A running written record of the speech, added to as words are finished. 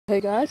Hey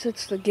guys,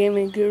 it's the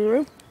Gaming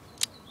Guru,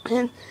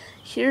 and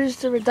here's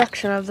the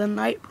reduction of the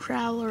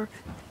Nightprowler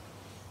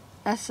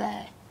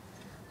SA,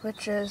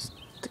 which is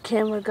the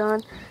camera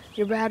gun.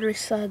 Your battery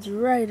slides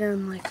right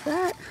in like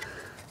that,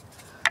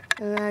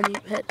 and then you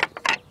hit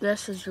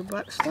this as your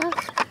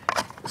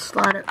buttstock,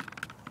 slide it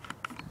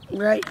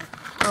right.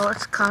 Oh,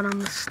 it's caught on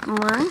the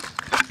line.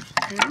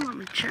 Hang on, let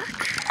me check.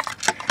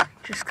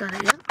 Just got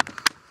it in.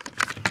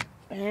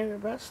 Bam, your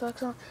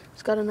buttstock's on.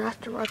 It's got an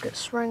aftermarket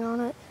spring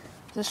on it.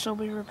 This will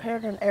be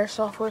repaired in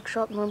Airsoft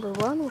Workshop number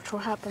 1, which will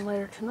happen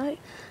later tonight.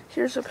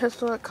 Here's a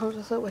pistol that comes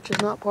with it, which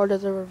is not part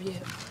of the review.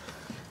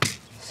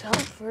 So,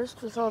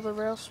 first, with all the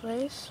rail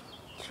space,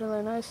 it's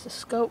really nice. The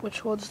scope,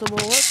 which holds the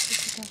bullets,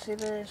 which you can see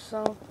there is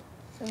some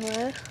in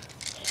there.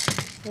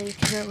 There you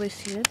can at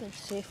least see it. There's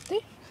safety.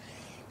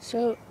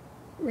 So,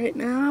 right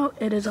now,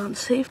 it is on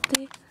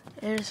safety.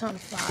 It is on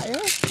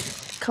fire.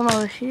 Come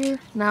over here.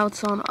 Now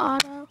it's on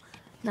auto.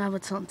 Now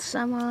it's on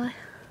semi.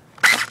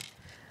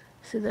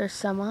 See, there's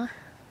semi.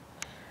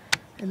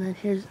 And then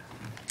here,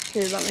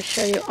 let me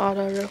show you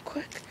auto real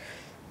quick.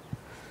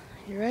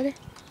 You ready?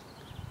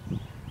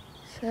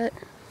 Set,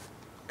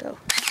 go.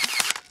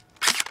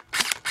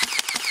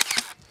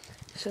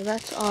 So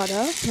that's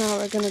auto. Now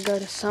we're gonna go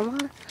to semi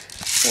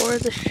for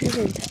the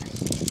shooting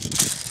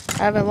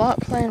test. I have a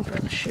lot planned for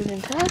the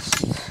shooting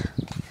test.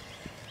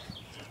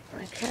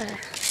 Okay.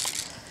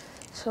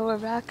 So we're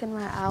back in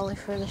my alley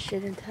for the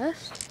shooting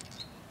test.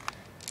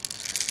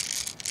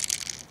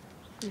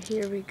 And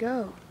here we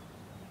go.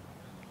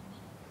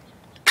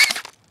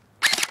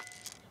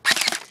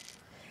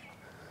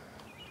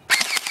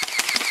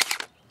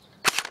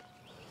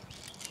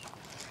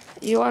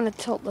 You want to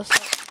tilt this up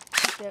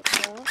a bit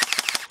more.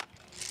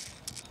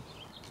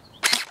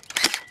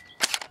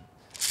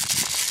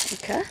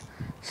 Okay,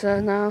 so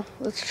now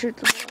let's shoot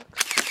the box.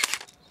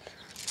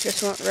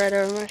 Just went right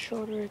over my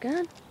shoulder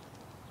again.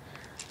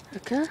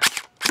 Okay.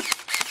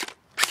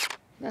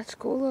 That's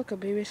cool, look, a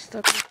baby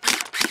stuck with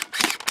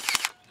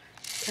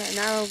it. Okay,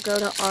 now I'll go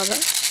to auto.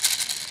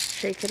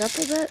 Shake it up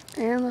a bit,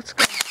 and let's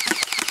go.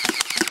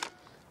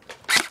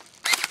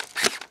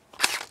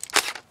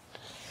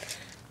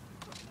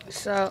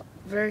 So,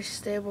 very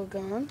stable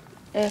gun.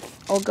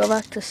 I'll go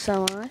back to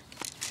semi, a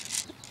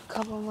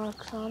couple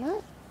marks on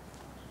it.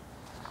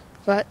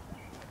 But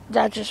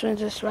that just means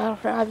this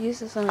rifle. I've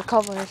used this on a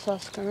couple of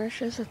airsoft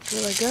skirmishes. It's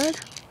really good.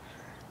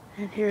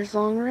 And here's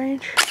long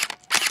range.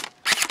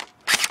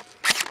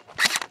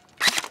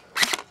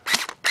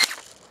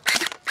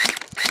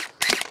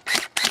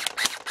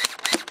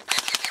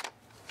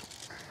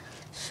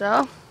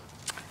 So,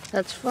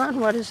 that's fun.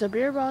 What is a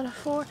beer bottle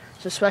for?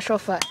 It's a special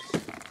effect.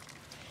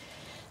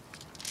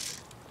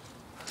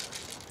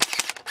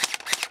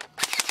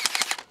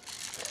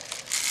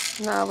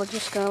 Now we're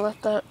just going to let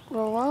that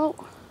roll out.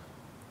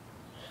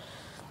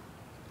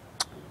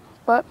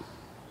 But,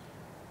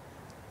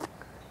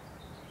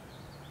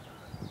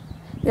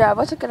 yeah, I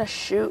wasn't going to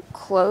shoot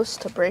close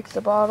to break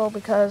the bottle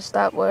because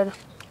that would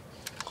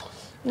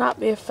not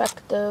be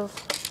effective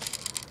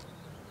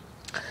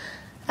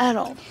at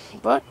all.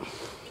 But,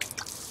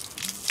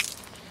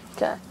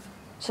 okay,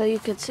 so you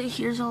can see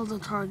here's all the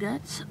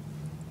targets.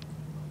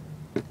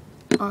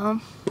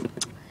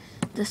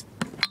 This,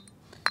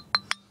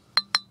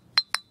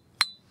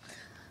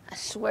 I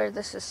swear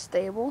this is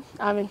stable.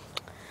 I mean,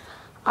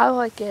 I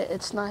like it.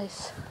 It's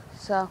nice.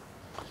 So,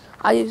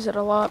 I use it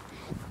a lot.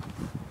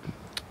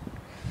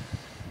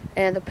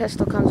 And the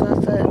pistol comes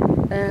with it.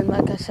 And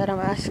like I said, I'm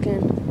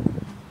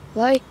asking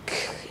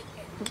like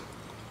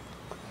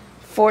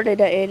 $40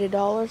 to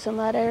 $80 in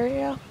that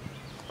area.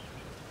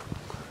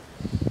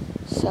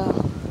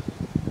 So,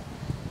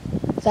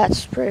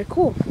 that's pretty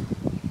cool.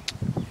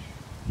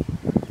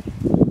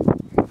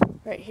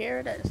 Right here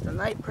it is, the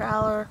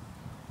Nightprowler.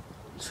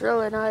 It's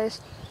really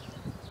nice.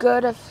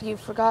 Good if you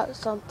forgot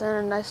something,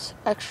 a nice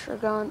extra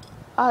gun.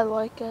 I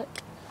like it.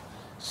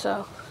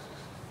 So,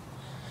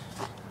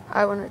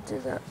 I want to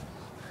do that.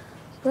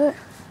 But,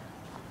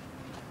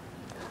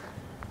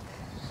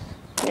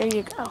 there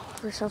you go,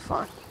 for some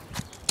fun.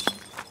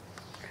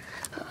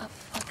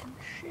 Fucking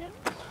shit.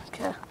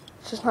 Okay,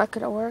 it's just not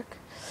gonna work.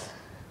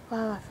 Why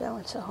am I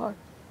failing so hard?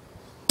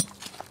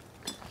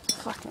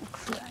 Fucking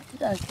crap.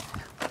 Okay.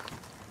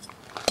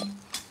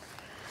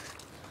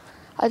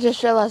 I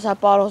just realized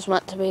that bottle's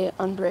meant to be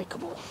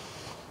unbreakable.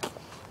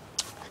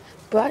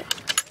 But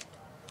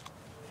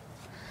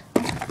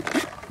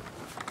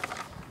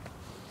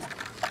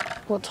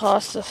we'll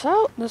toss this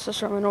out. This is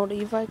from an old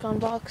e-bike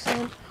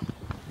unboxing.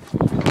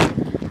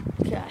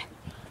 Okay.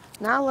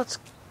 Now let's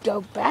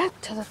go back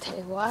to the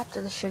table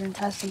after the shooting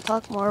test and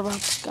talk more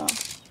about the gun.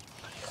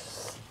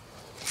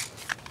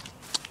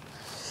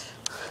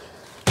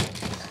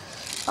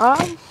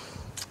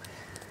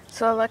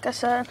 So like I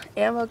said,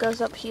 ammo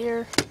goes up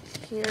here.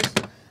 Here's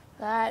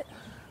that.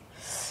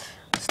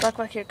 Stuck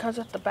back here. It comes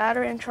with the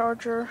battery and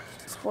charger.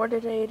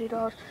 $40 to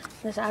 $80.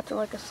 This acting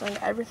like a sling.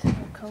 Everything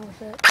will come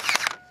with it.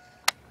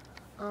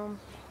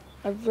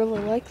 I really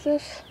like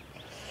this,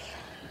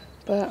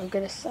 but I'm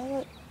gonna sell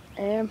it.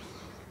 And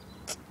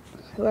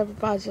whoever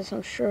buys this,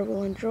 I'm sure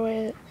will enjoy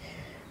it.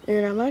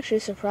 And I'm actually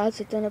surprised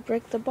it didn't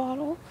break the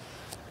bottle.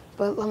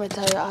 But let me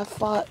tell you, I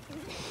fought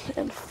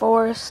in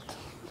forest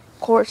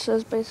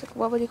courses, basically.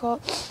 What would you call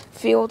it?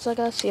 Fields, I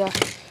guess. Yeah.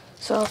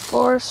 So a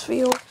forest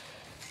field,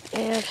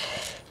 and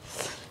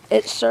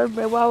it served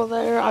me well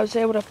there. I was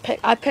able to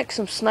I picked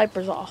some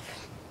snipers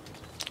off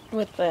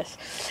with this.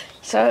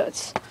 So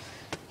it's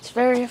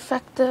very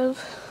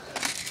effective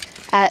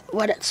at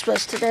what it's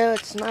supposed to do.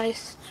 It's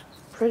nice,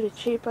 pretty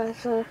cheap, I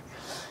say.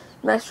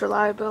 Nice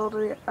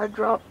reliability. I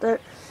dropped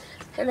it,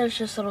 and there's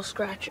just little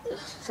scratches.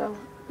 So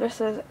this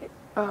is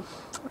a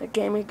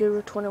Gaming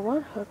Guru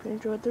 21. Hope you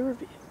enjoyed the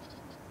review.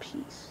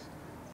 Peace.